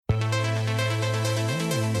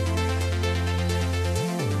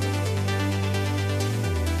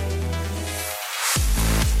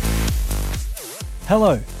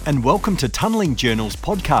Hello, and welcome to Tunnelling Journal's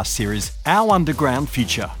podcast series, Our Underground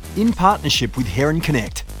Future, in partnership with Heron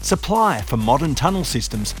Connect, supplier for modern tunnel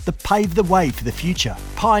systems that pave the way for the future,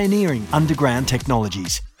 pioneering underground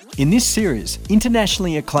technologies. In this series,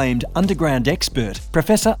 internationally acclaimed underground expert,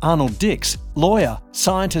 Professor Arnold Dix, lawyer,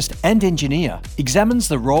 scientist and engineer, examines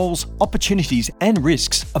the roles, opportunities and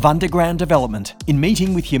risks of underground development in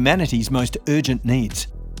meeting with humanity's most urgent needs.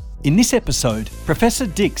 In this episode, Professor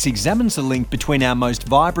Dix examines the link between our most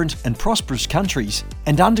vibrant and prosperous countries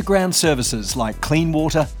and underground services like clean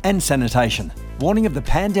water and sanitation, warning of the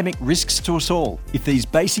pandemic risks to us all if these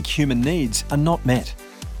basic human needs are not met.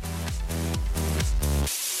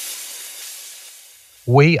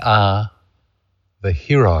 We are the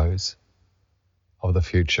heroes of the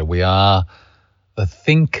future. We are the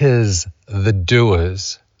thinkers, the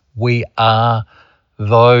doers. We are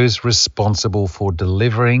those responsible for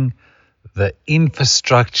delivering the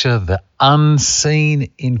infrastructure, the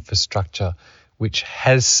unseen infrastructure, which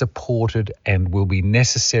has supported and will be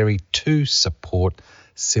necessary to support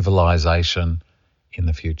civilization in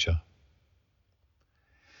the future.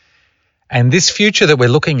 And this future that we're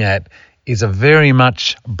looking at is a very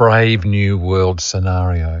much brave new world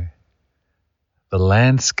scenario. The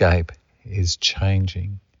landscape is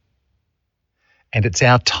changing. And it's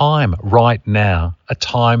our time right now, a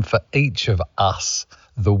time for each of us.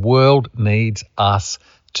 The world needs us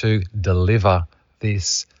to deliver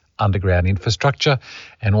this underground infrastructure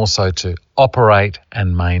and also to operate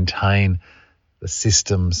and maintain the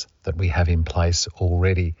systems that we have in place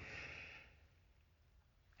already.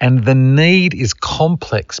 And the need is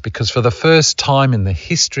complex because for the first time in the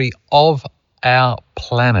history of our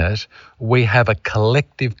planet, we have a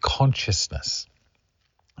collective consciousness.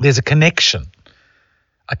 There's a connection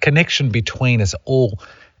between us all.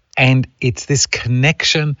 And it's this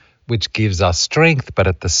connection which gives us strength, but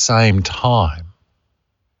at the same time,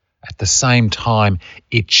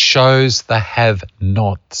 it shows the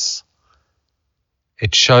have-nots.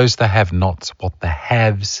 It shows the have-nots what the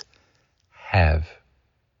haves have.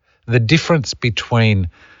 The difference between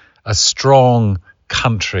a strong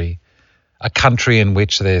country, a country in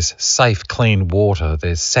which there's safe, clean water,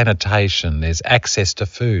 there's sanitation, there's access to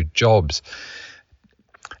food, jobs,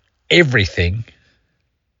 everything,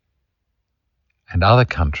 and other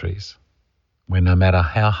countries where no matter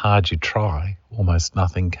how hard you try, almost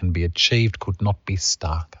nothing can be achieved, could not be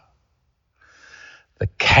starker. The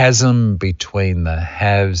chasm between the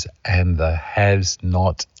haves and the haves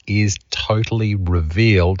not is totally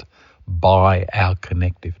revealed by our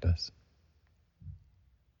connectiveness.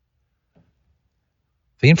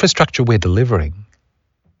 The infrastructure we're delivering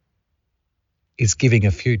is giving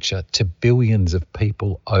a future to billions of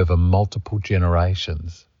people over multiple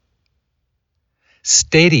generations.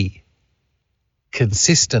 Steady,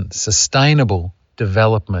 consistent, sustainable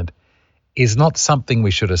development is not something we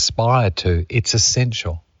should aspire to, it's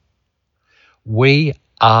essential. We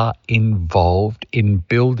are involved in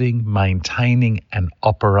building, maintaining and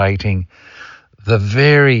operating the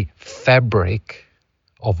very fabric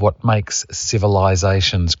of what makes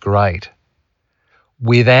civilizations great.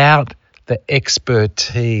 Without the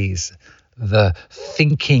expertise, the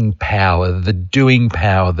thinking power, the doing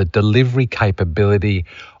power, the delivery capability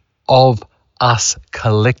of us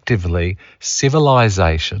collectively,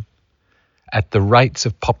 civilization at the rates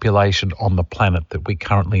of population on the planet that we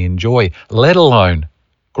currently enjoy, let alone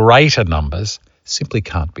greater numbers, simply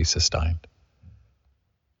can't be sustained.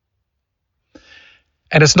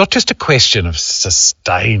 And it's not just a question of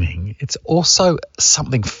sustaining, it's also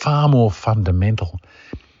something far more fundamental.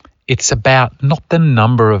 It's about not the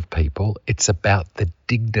number of people, it's about the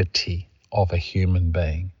dignity of a human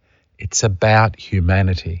being. It's about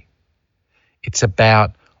humanity. It's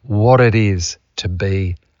about what it is to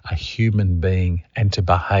be a human being and to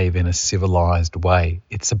behave in a civilized way.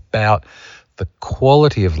 It's about the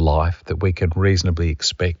quality of life that we can reasonably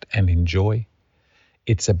expect and enjoy.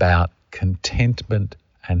 It's about contentment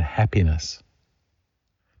and happiness.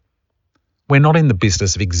 We're not in the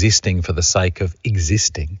business of existing for the sake of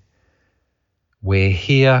existing. We're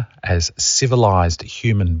here as civilized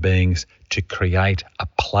human beings to create a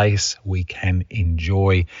place we can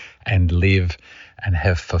enjoy and live and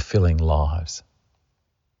have fulfilling lives.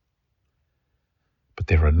 But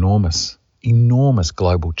there are enormous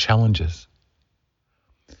global challenges.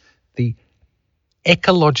 The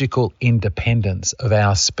ecological independence of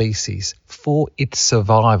our species for its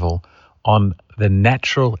survival on the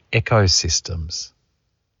natural ecosystems.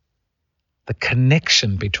 The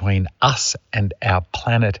connection between us and our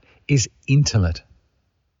planet is intimate.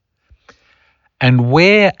 And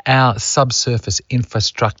where our subsurface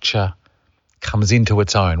infrastructure comes into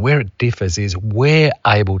its own. Where it differs is we're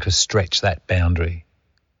able to stretch that boundary.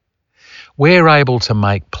 We're able to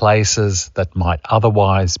make places that might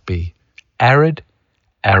otherwise be arid,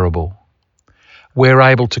 arable. We're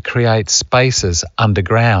able to create spaces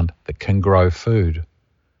underground that can grow food.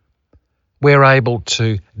 We're able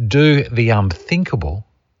to do the unthinkable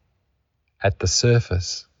at the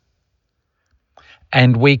surface.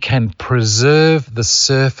 And we can preserve the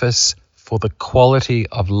surface for the quality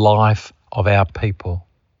of life of our people.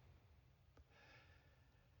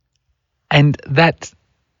 And that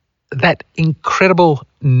incredible,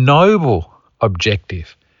 noble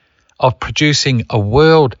objective of producing a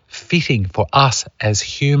world fitting for us as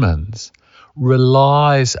humans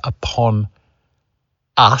relies upon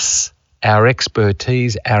us, our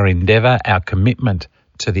expertise, our endeavour, our commitment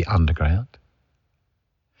to the underground.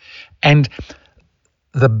 And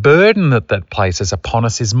the burden that places upon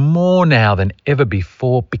us is more now than ever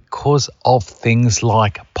before because of things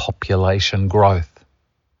like population growth,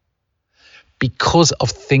 because of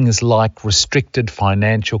things like restricted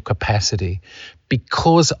financial capacity,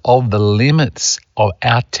 because of the limits of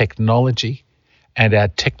our technology and our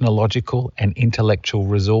technological and intellectual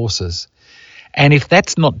resources. And if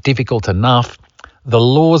that's not difficult enough, the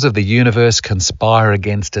laws of the universe conspire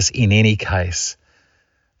against us in any case.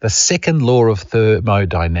 The second law of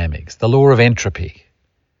thermodynamics, the law of entropy,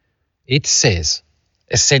 it says,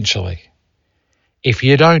 essentially, if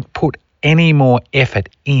you don't put any more effort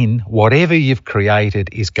in, whatever you've created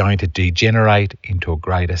is going to degenerate into a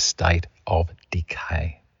greater state of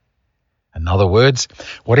decay. In other words,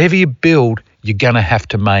 whatever you build, you're going to have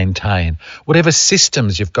to maintain. Whatever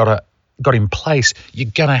systems you've got in place, you're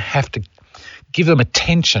going to have to give them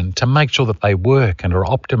attention to make sure that they work and are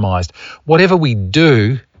optimized. Whatever we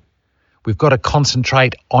do, we've got to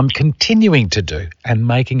concentrate on continuing to do and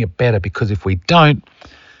making it better, because if we don't,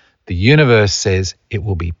 the universe says it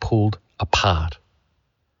will be pulled apart.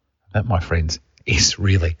 That, my friends, is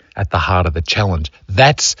really at the heart of the challenge.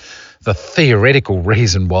 That's the theoretical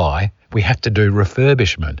reason why we have to do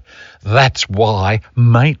refurbishment. That's why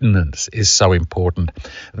maintenance is so important.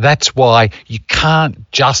 That's why you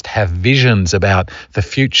can't just have visions about the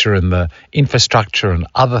future and the infrastructure and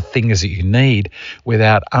other things that you need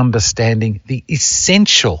without understanding the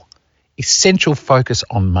essential focus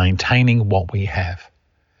on maintaining what we have.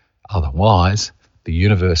 Otherwise, the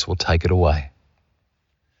universe will take it away.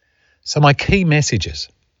 So the key messages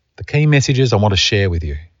I want to share with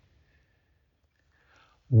you.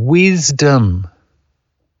 Wisdom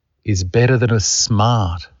is better than a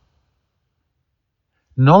smart.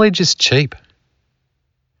 Knowledge is cheap.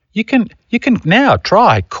 You can now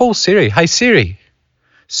call Siri. Hey Siri,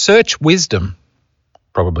 search wisdom.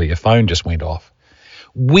 Probably your phone just went off.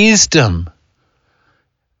 Wisdom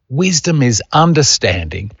is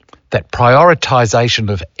understanding that prioritization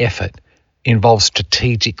of effort involves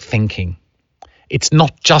strategic thinking. It's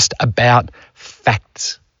not just about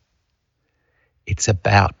facts. It's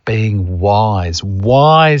about being wise.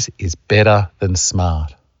 Wise is better than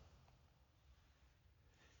smart.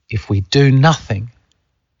 If we do nothing,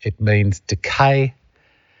 it means decay.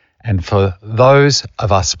 And for those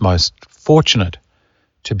of us most fortunate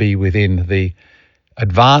to be within the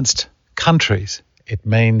advanced countries, it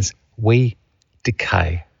means we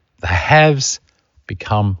decay. The haves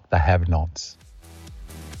become the have-nots.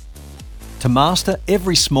 To master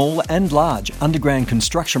every small and large underground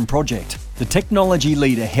construction project, the technology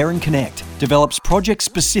leader Heron Connect develops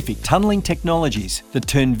project-specific tunnelling technologies that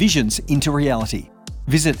turn visions into reality.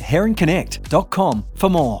 Visit heronconnect.com for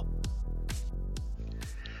more.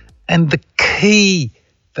 And the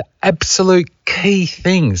absolute key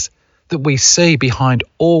things that we see behind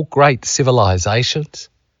all great civilizations,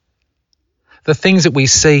 the things that we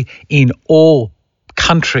see in all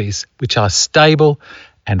countries which are stable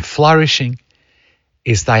and flourishing,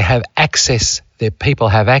 is their people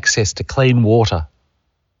have access to clean water.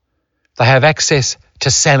 They have access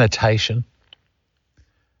to sanitation.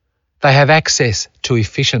 They have access to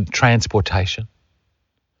efficient transportation.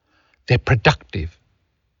 They're productive.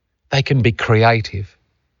 They can be creative.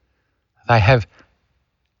 They have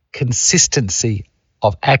consistency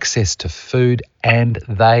of access to food, and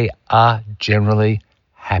they are generally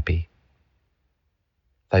happy.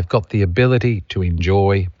 They've got the ability to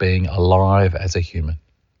enjoy being alive as a human.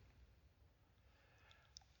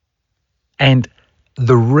 And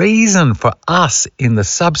the reason for us in the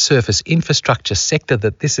subsurface infrastructure sector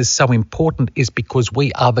that this is so important is because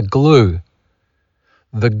we are the glue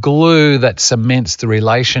that cements the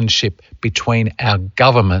relationship between our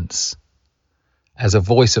governments as a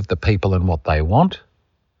voice of the people and what they want,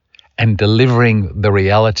 and delivering the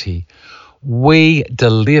reality We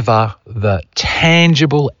deliver the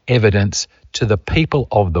tangible evidence to the people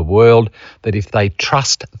of the world that if they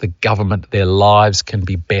trust the government, their lives can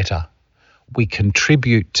be better. We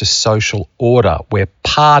contribute to social order. We're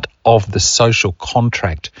part of the social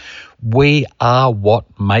contract. We are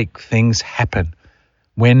what make things happen.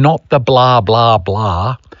 We're not the blah, blah,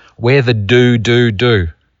 blah. We're the do.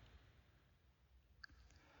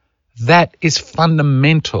 That is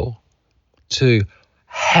fundamental to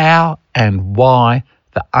how and why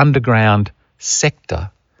the underground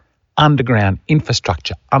sector, underground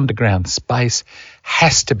infrastructure, underground space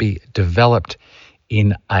has to be developed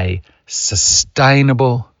in a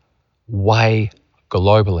sustainable way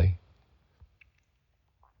globally.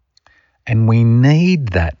 And we need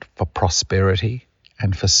that for prosperity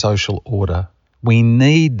and for social order. We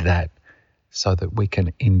need that so that we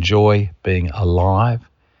can enjoy being alive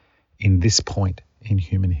in this point in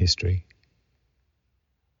human history.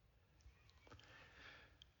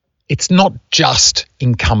 It's not just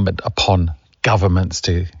incumbent upon governments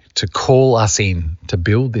to call us in to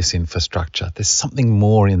build this infrastructure. There's something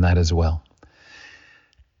more in that as well.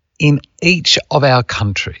 In each of our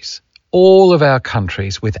countries, all of our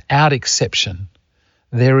countries without exception,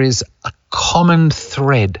 there is a common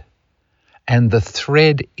thread, and the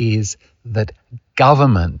thread is that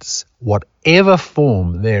governments, whatever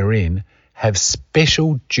form they're in, have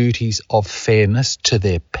special duties of fairness to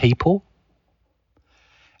their people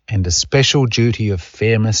and a special duty of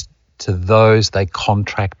fairness to those they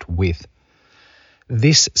contract with.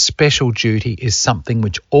 This special duty is something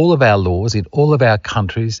which all of our laws in all of our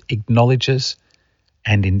countries acknowledges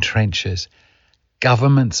and entrenches.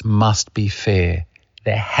 Governments must be fair.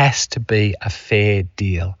 There has to be a fair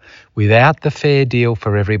deal. Without the fair deal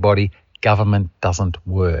for everybody, government doesn't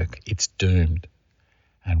work. It's doomed.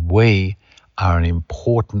 And we are an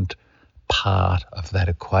important part of that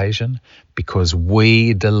equation because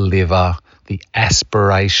we deliver the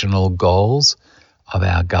aspirational goals of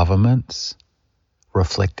our governments,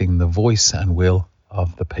 reflecting the voice and will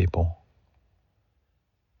of the people.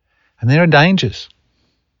 And there are dangers.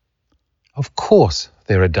 Of course,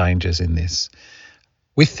 there are dangers in this.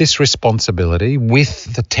 With this responsibility,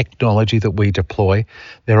 with the technology that we deploy,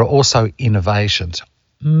 there are also innovations,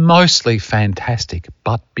 mostly fantastic,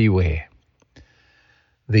 but beware.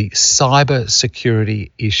 The cyber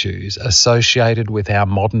security issues associated with our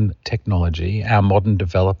modern technology, our modern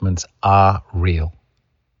developments are real.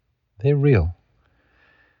 They're real.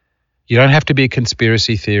 You don't have to be a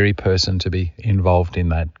conspiracy theory person to be involved in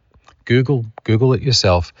that. Google it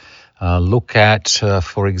yourself. Look at,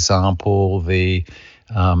 for example, the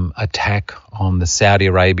attack on the Saudi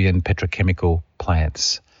Arabian petrochemical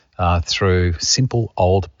plants through simple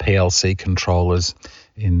old PLC controllers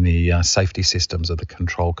in the safety systems of the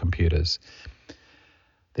control computers.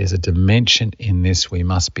 There's a dimension in this we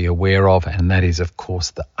must be aware of, and that is, of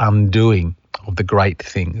course, the undoing of the great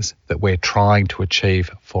things that we're trying to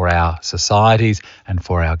achieve for our societies and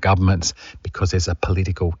for our governments, because there's a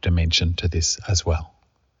political dimension to this as well.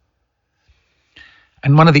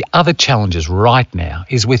 And one of the other challenges right now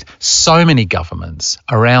is with so many governments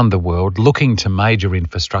around the world looking to major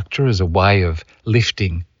infrastructure as a way of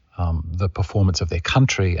lifting the performance of their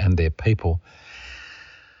country and their people.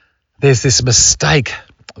 There's this mistake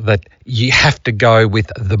that you have to go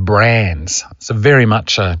with the brands. It's very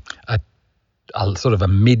much a sort of a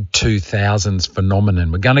mid-2000s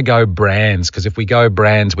phenomenon. We're going to go brands because if we go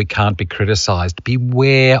brands, we can't be criticised.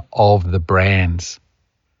 Beware of the brands.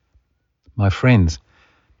 My friends,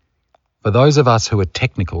 for those of us who are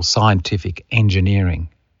technical, scientific, engineering,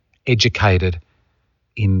 educated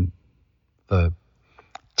in the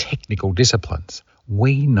technical disciplines,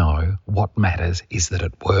 we know what matters is that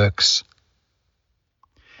it works.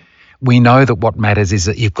 We know that what matters is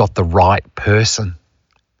that you've got the right person.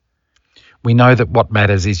 We know that what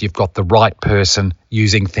matters is you've got the right person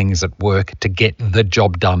using things that work to get the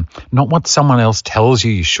job done, not what someone else tells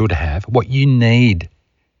you should have, what you need.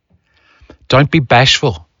 Don't be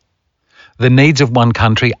bashful. The needs of one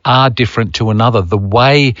country are different to another. The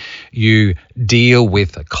way you deal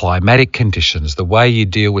with climatic conditions, the way you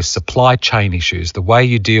deal with supply chain issues, the way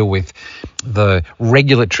you deal with the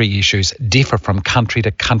regulatory issues differ from country to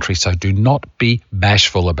country. So do not be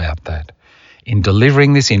bashful about that. In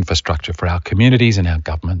delivering this infrastructure for our communities and our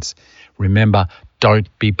governments, remember, don't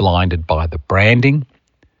be blinded by the branding.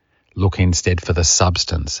 Look instead for the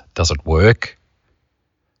substance. Does it work?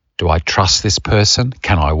 Do I trust this person?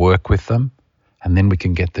 Can I work with them? And then we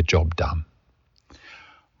can get the job done.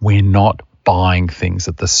 We're not buying things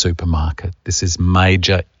at the supermarket. This is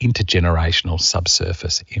major intergenerational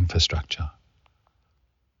subsurface infrastructure.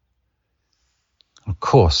 Of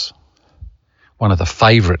course, One of the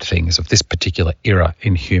favourite things of this particular era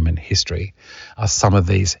in human history are some of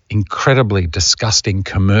these incredibly disgusting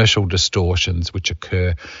commercial distortions which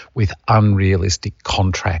occur with unrealistic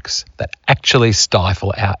contracts that actually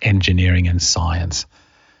stifle our engineering and science.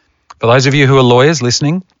 For those of you who are lawyers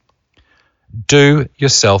listening, do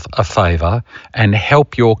yourself a favour and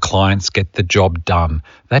help your clients get the job done.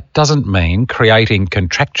 That doesn't mean creating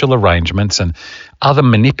contractual arrangements and other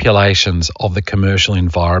manipulations of the commercial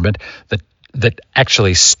environment that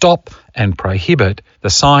actually stop and prohibit the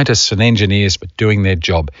scientists and engineers from doing their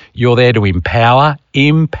job. You're there to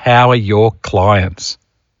empower your clients.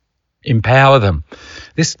 Empower them.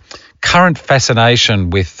 This current fascination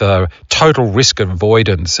with total risk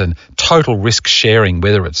avoidance and total risk sharing,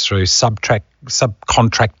 whether it's through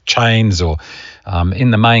subcontract chains or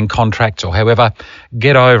in the main contract or however,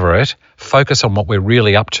 get over it. Focus on what we're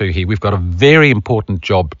really up to here. We've got a very important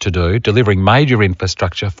job to do, delivering major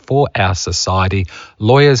infrastructure for our society.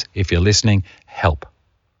 Lawyers, if you're listening, help.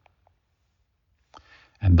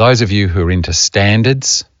 And those of you who are into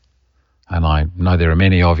standards, and I know there are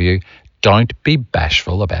many of you, don't be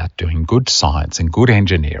bashful about doing good science and good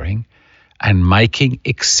engineering and making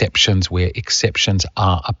exceptions where exceptions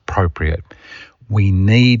are appropriate. We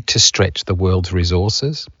need to stretch the world's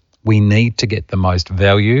resources. We need to get the most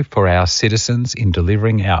value for our citizens in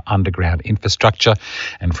delivering our underground infrastructure.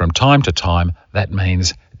 And from time to time, that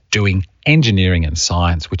means doing engineering and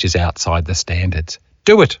science, which is outside the standards.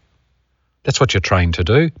 Do it. That's what you're trained to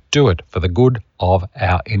do. Do it for the good of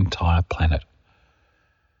our entire planet.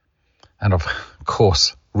 And of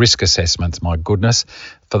course, risk assessments, my goodness.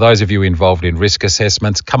 For those of you involved in risk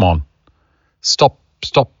assessments, come on, stop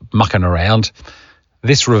mucking around.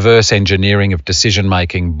 This reverse engineering of decision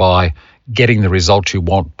making by getting the result you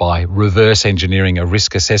want by reverse engineering a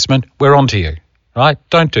risk assessment, we're on to you, right?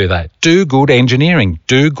 Don't do that. Do good engineering,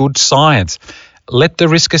 do good science. Let the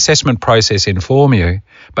risk assessment process inform you,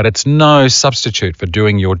 but it's no substitute for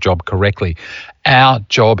doing your job correctly. Our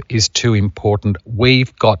job is too important.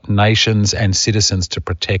 We've got nations and citizens to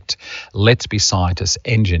protect. Let's be scientists,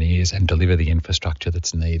 engineers, and deliver the infrastructure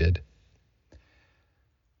that's needed.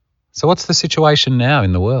 So what's the situation now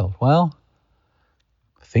in the world? Well,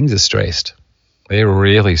 things are stressed. They're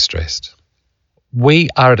really stressed. We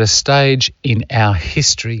are at a stage in our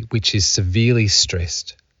history which is severely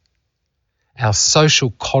stressed. Our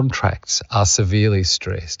social contracts are severely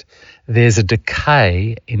stressed. There's a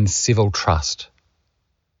decay in civil trust.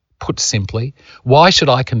 Put simply, why should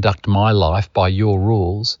I conduct my life by your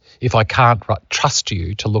rules if I can't trust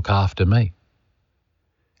you to look after me?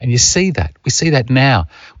 And you see that. We see that now.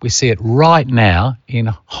 We see it right now in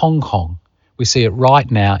Hong Kong. We see it right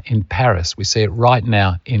now in Paris. We see it right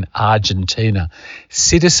now in Argentina.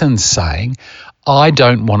 Citizens saying, I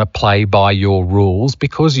don't want to play by your rules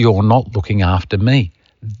because you're not looking after me.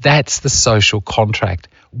 That's the social contract.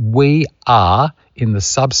 We are, in the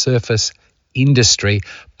subsurface industry,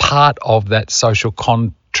 part of that social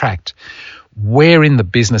contract. We're in the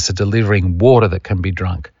business of delivering water that can be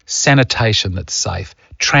drunk, sanitation that's safe,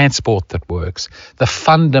 transport that works, the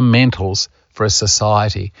fundamentals for a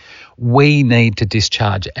society. We need to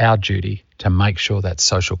discharge our duty to make sure that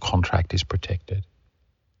social contract is protected.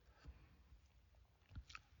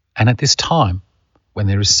 And at this time, when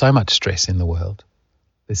there is so much stress in the world,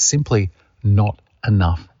 there's simply not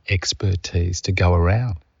enough expertise to go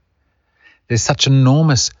around. There's such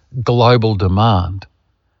enormous global demand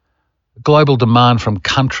from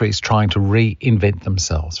countries trying to reinvent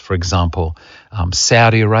themselves. For example,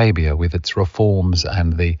 Saudi Arabia with its reforms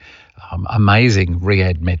and the amazing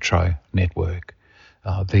Riyadh metro network,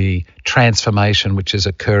 the transformation which is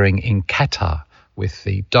occurring in Qatar with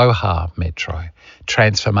the Doha metro,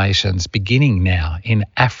 transformations beginning now in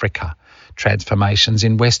Africa, transformations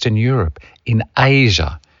in Western Europe, in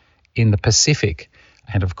Asia, in the Pacific,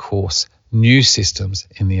 and of course, new systems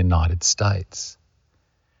in the United States.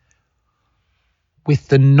 With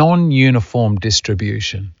the non-uniform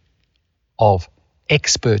distribution of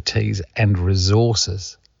expertise and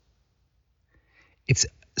resources, it's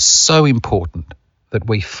so important that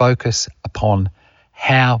we focus upon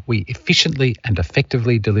how we efficiently and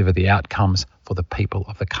effectively deliver the outcomes for the people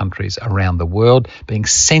of the countries around the world, being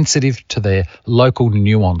sensitive to their local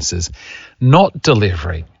nuances, not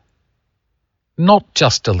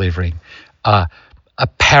just delivering a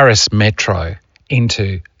Paris metro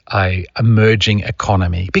into an emerging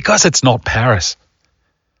economy, because it's not Paris.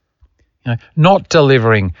 Not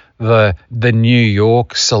delivering the New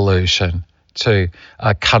York solution to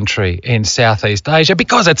a country in Southeast Asia,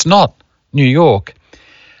 because it's not New York.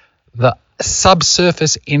 The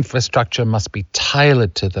subsurface infrastructure must be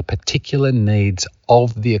tailored to the particular needs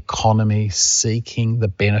of the economy seeking the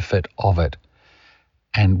benefit of it.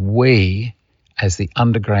 And we, as the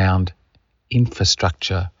underground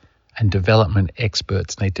infrastructure and development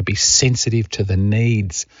experts, need to be sensitive to the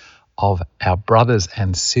needs of our brothers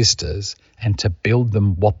and sisters and to build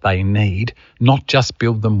them what they need, not just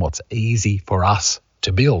build them what's easy for us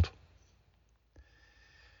to build.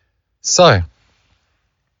 So,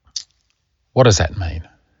 what does that mean?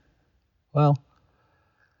 Well,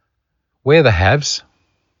 we're the haves.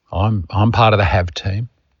 I'm part of the have team.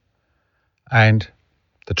 And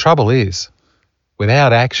the trouble is,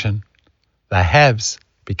 without action, the haves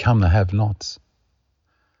become the have-nots.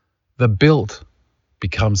 The built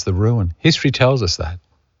becomes the ruin. History tells us that.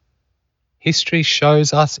 History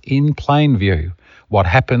shows us in plain view what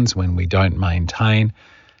happens when we don't maintain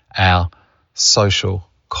our social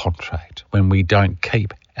contract, when we don't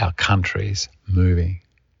keep our countries moving.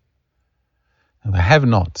 Now, the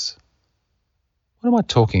have-nots. What am I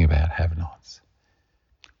talking about, have-nots?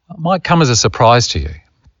 It might come as a surprise to you.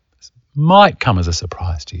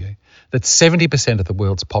 That 70% of the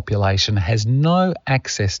world's population has no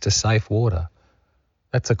access to safe water.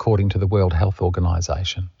 That's according to the World Health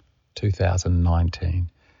Organization, 2019.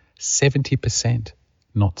 70%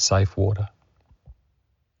 not safe water.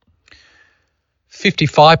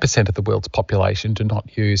 55% of the world's population do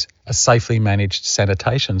not use a safely managed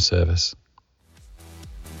sanitation service.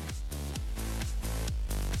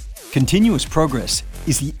 Continuous progress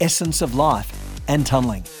is the essence of life and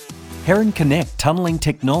tunnelling. Heron Connect tunnelling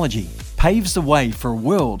technology paves the way for a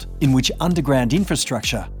world in which underground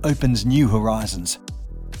infrastructure opens new horizons.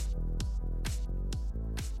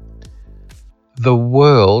 The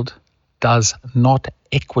world does not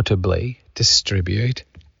equitably distribute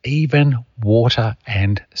even water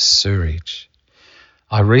and sewerage.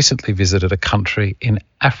 I recently visited a country in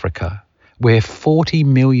Africa where 40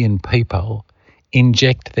 million people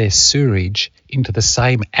inject their sewage into the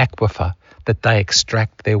same aquifer that they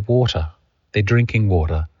extract their water, their drinking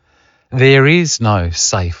water. There is no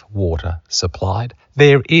safe water supplied.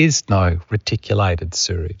 There is no reticulated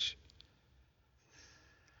sewage.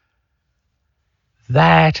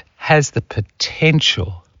 That has the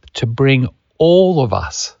potential to bring all of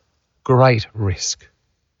us great risk.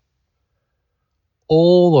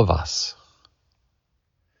 All of us.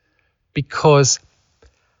 Because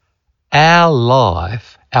our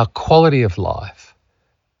life, our quality of life,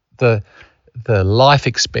 the life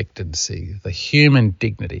expectancy, the human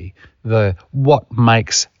dignity, what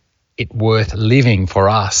makes it worth living for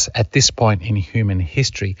us at this point in human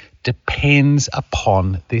history depends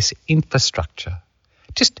upon this infrastructure.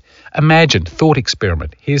 Just imagine, thought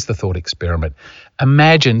experiment. Here's the thought experiment.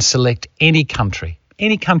 Imagine select any country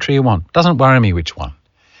you want. Doesn't worry me which one.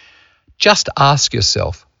 Just ask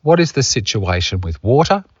yourself, what is the situation with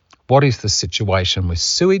water? What is the situation with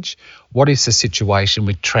sewage? What is the situation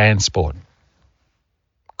with transport?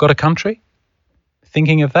 Got a country?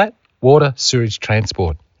 Thinking of that? Water, sewage,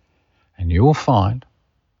 transport. And you will find,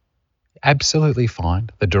 absolutely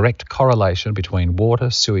find, the direct correlation between water,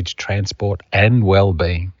 sewage, transport and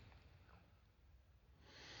well-being.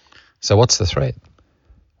 So what's the threat?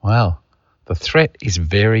 Well, the threat is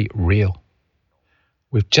very real.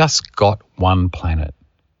 We've just got one planet.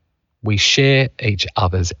 We share each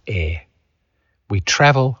other's air. We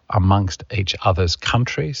travel amongst each other's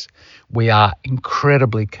countries. We are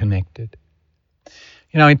incredibly connected.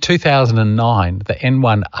 You know, in 2009, the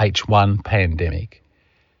N1H1 pandemic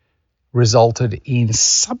resulted in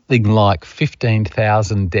something like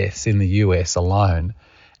 15,000 deaths in the US alone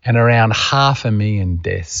and around 500,000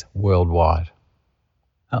 deaths worldwide.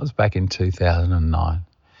 That was back in 2009.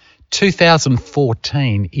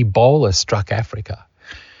 2014, Ebola struck Africa.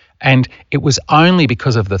 And it was only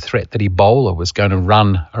because of the threat that Ebola was going to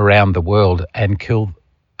run around the world and kill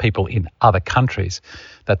people in other countries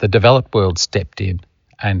that the developed world stepped in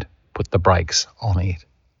and put the brakes on it.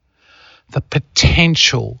 The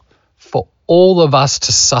potential for all of us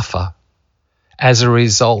to suffer as a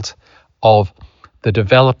result of the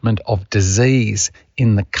development of disease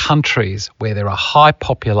in the countries where there are high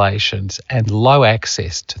populations and low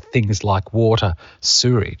access to things like water,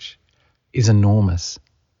 sewage, is enormous.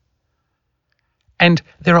 And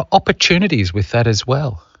there are opportunities with that as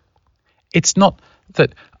well. It's not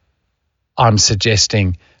that I'm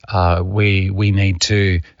suggesting we need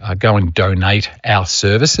to go and donate our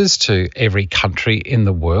services to every country in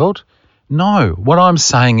the world. No, what I'm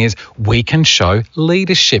saying is we can show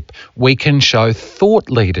leadership. We can show thought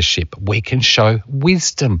leadership. We can show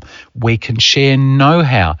wisdom. We can share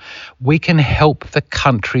know-how. We can help the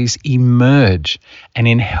countries emerge. And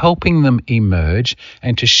in helping them emerge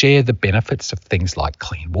and to share the benefits of things like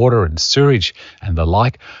clean water and sewage and the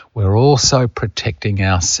like, we're also protecting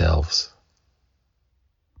ourselves.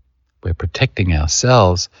 We're protecting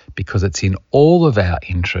ourselves because it's in all of our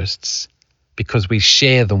interests, because we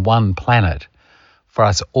share the one planet, for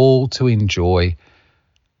us all to enjoy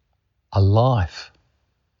a life,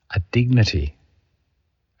 a dignity,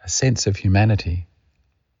 a sense of humanity.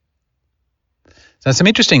 So some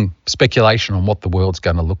interesting speculation on what the world's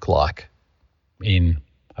going to look like in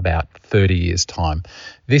about 30 years' time.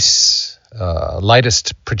 This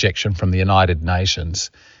latest projection from the United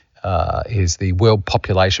Nations is the World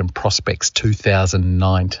Population Prospects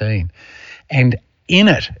 2019. And in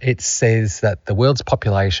it, it says that the world's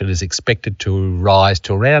population is expected to rise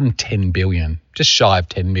to around 10 billion, just shy of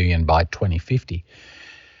 10 million by 2050.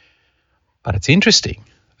 But it's interesting.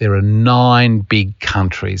 There are 9 big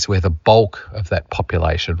countries where the bulk of that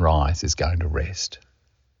population rise is going to rest.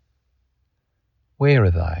 Where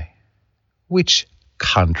are they? Which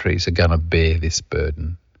countries are going to bear this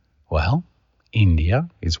burden? Well, India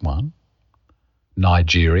is one.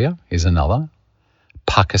 Nigeria is another.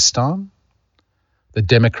 Pakistan. The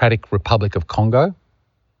Democratic Republic of Congo.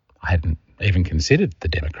 I hadn't even considered the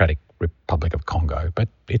Democratic Republic of Congo, but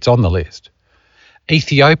it's on the list.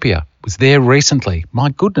 Ethiopia was there recently. My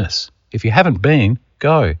goodness, if you haven't been,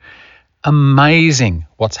 go. Amazing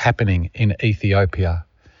what's happening in Ethiopia.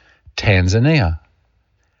 Tanzania.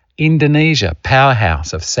 Indonesia,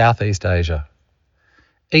 powerhouse of Southeast Asia.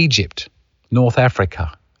 Egypt, North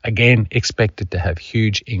Africa, again expected to have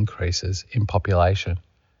huge increases in population.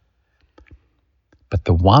 But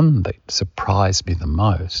the one that surprised me the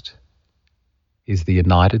most is the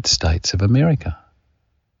United States of America.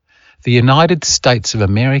 The United States of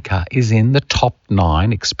America is in the top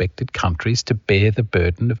 9 expected countries to bear the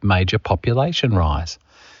burden of major population rise.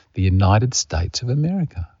 The United States of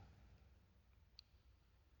America.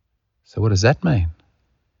 So what does that mean?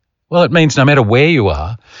 Well, it means no matter where you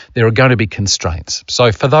are, there are going to be constraints.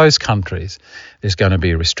 So for those countries, there's going to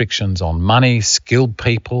be restrictions on money, skilled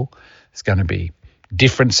people. There's going to be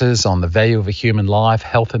differences on the value of a human life,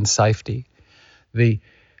 health and safety, the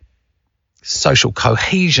social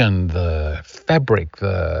cohesion, the fabric,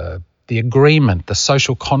 the agreement, the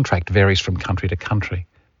social contract varies from country to country.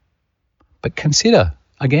 But consider,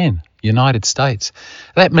 again, United States.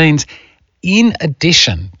 That means in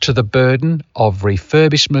addition to the burden of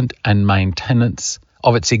refurbishment and maintenance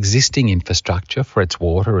of its existing infrastructure for its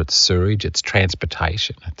water, its sewage, its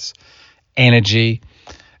transportation, its energy,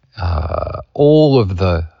 all of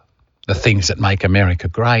the things that make America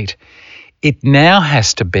great, it now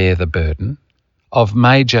has to bear the burden of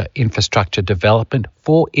major infrastructure development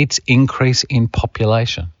for its increase in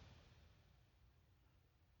population.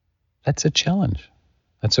 That's a challenge.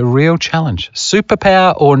 That's a real challenge.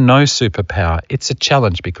 Superpower or no superpower, it's a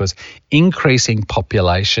challenge because increasing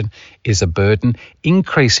population is a burden.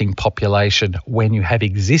 Increasing population when you have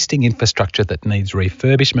existing infrastructure that needs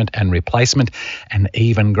refurbishment and replacement, an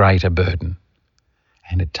even greater burden.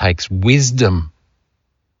 And it takes wisdom.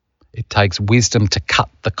 It takes wisdom to cut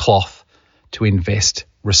the cloth, to invest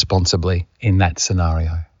responsibly in that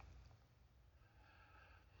scenario.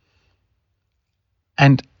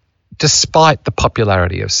 And despite the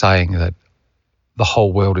popularity of saying that the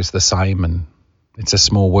whole world is the same and it's a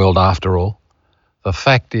small world after all, the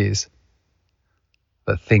fact is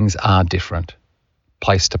that things are different,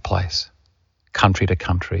 place to place, country to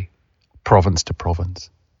country, province to province.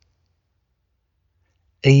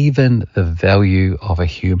 Even the value of a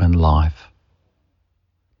human life,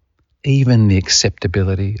 even the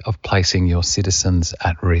acceptability of placing your citizens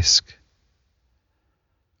at risk.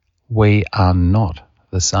 We are not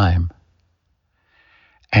the same.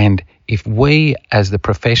 And if we, as the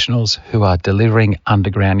professionals who are delivering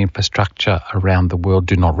underground infrastructure around the world,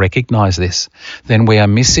 do not recognise this, then we are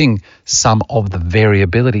missing some of the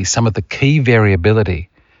variability, some of the key variability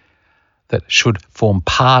that should form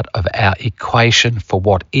part of our equation for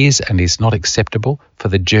what is and is not acceptable for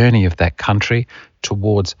the journey of that country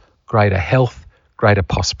towards greater health, greater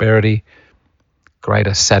prosperity,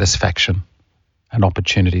 greater satisfaction and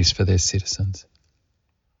opportunities for their citizens.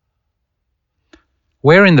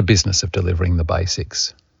 We're in the business of delivering the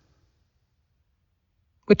basics.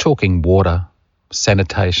 We're talking water,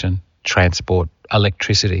 sanitation, transport,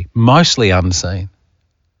 electricity, mostly unseen.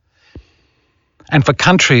 And for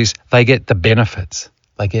countries, they get the benefits.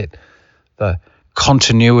 They get the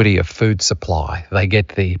continuity of food supply, they get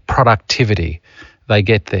the productivity, they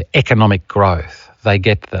get the economic growth, they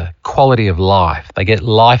get the quality of life, they get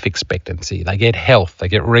life expectancy, they get health, they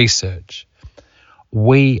get research.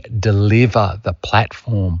 We deliver the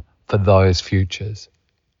platform for those futures.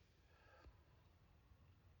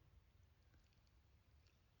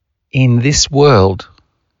 In this world,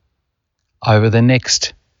 over the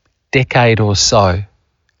next decade or so,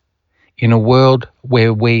 in a world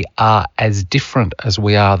where we are as different as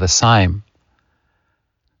we are the same,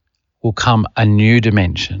 will come a new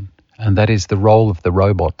dimension, and that is the role of the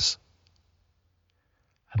robots.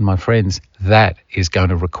 And my friends, that is going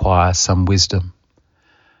to require some wisdom.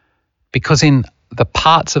 Because in the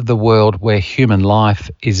parts of the world where human life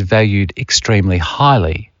is valued extremely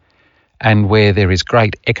highly and where there is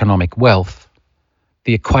great economic wealth,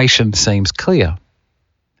 the equation seems clear.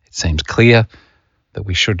 It seems clear that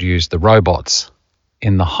we should use the robots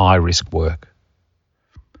in the high-risk work.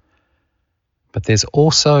 But there's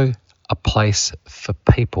also a place for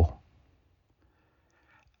people.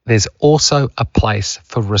 There's also a place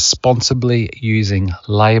for responsibly using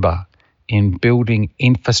labour in building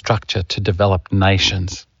infrastructure to develop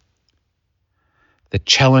nations. The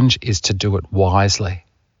challenge is to do it wisely.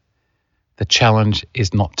 The challenge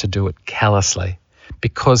is not to do it callously,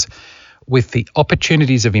 because with the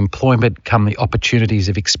opportunities of employment come the opportunities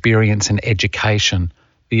of experience and education,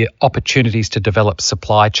 the opportunities to develop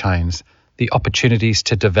supply chains, the opportunities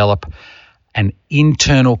to develop an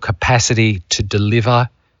internal capacity to deliver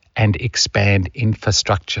and expand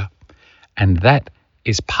infrastructure. And that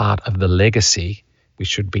is part of the legacy we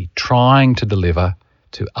should be trying to deliver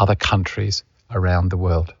to other countries around the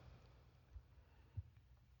world.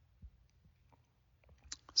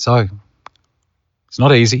 So, it's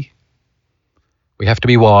not easy. We have to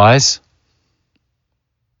be wise.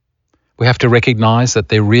 We have to recognise that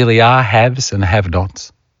there really are haves and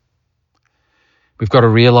have-nots. We've got to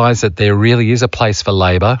realise that there really is a place for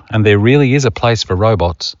labour and there really is a place for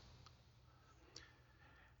robots.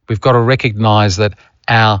 We've got to recognise that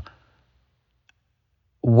our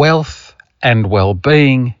wealth and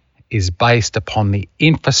well-being is based upon the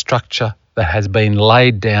infrastructure that has been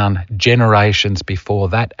laid down generations before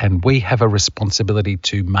that, and we have a responsibility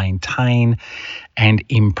to maintain and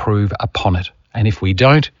improve upon it. And if we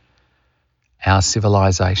don't, our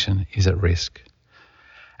civilization is at risk.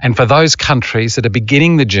 And for those countries that are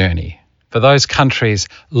beginning the journey, for those countries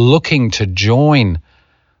looking to join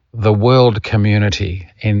the world community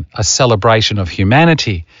in a celebration of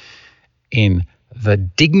humanity, in the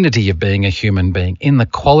dignity of being a human being, in the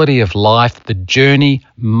quality of life, the journey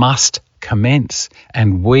must commence.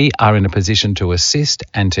 And we are in a position to assist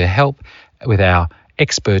and to help with our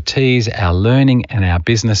expertise, our learning and our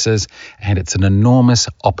businesses. And it's an enormous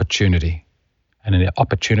opportunity, and an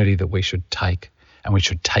opportunity that we should take, and we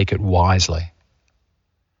should take it wisely.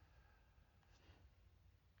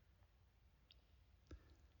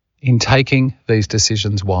 In taking these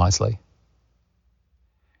decisions wisely,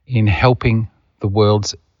 in helping the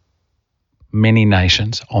world's many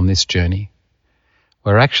nations on this journey,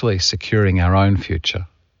 we're actually securing our own future.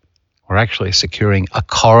 We're actually securing a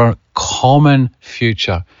common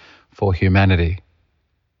future for humanity.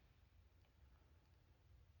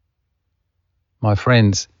 My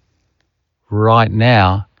friends, right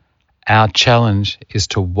now, our challenge is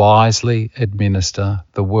to wisely administer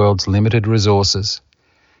the world's limited resources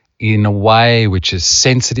in a way which is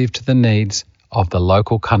sensitive to the needs of the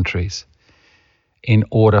local countries, in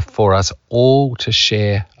order for us all to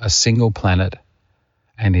share a single planet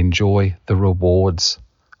and enjoy the rewards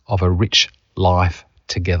of a rich life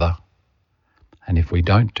together. And if we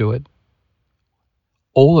don't do it,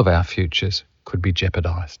 all of our futures could be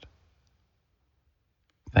jeopardized.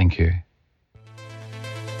 Thank you.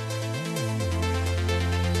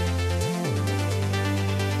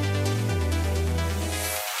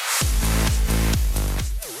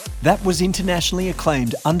 That was internationally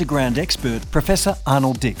acclaimed underground expert Professor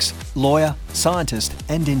Arnold Dix, lawyer, scientist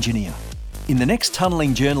and engineer. In the next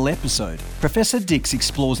Tunnelling Journal episode, Professor Dix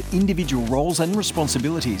explores individual roles and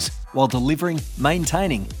responsibilities while delivering,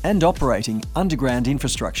 maintaining and operating underground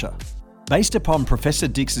infrastructure. Based upon Professor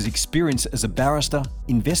Dix's experience as a barrister,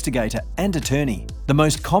 investigator and attorney, the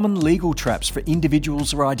most common legal traps for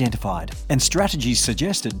individuals are identified and strategies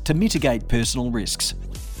suggested to mitigate personal risks.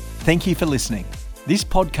 Thank you for listening. This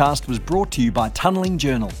podcast was brought to you by Tunnelling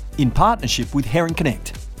Journal in partnership with Heron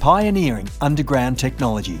Connect, pioneering underground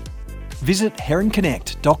technology. Visit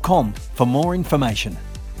heronconnect.com for more information.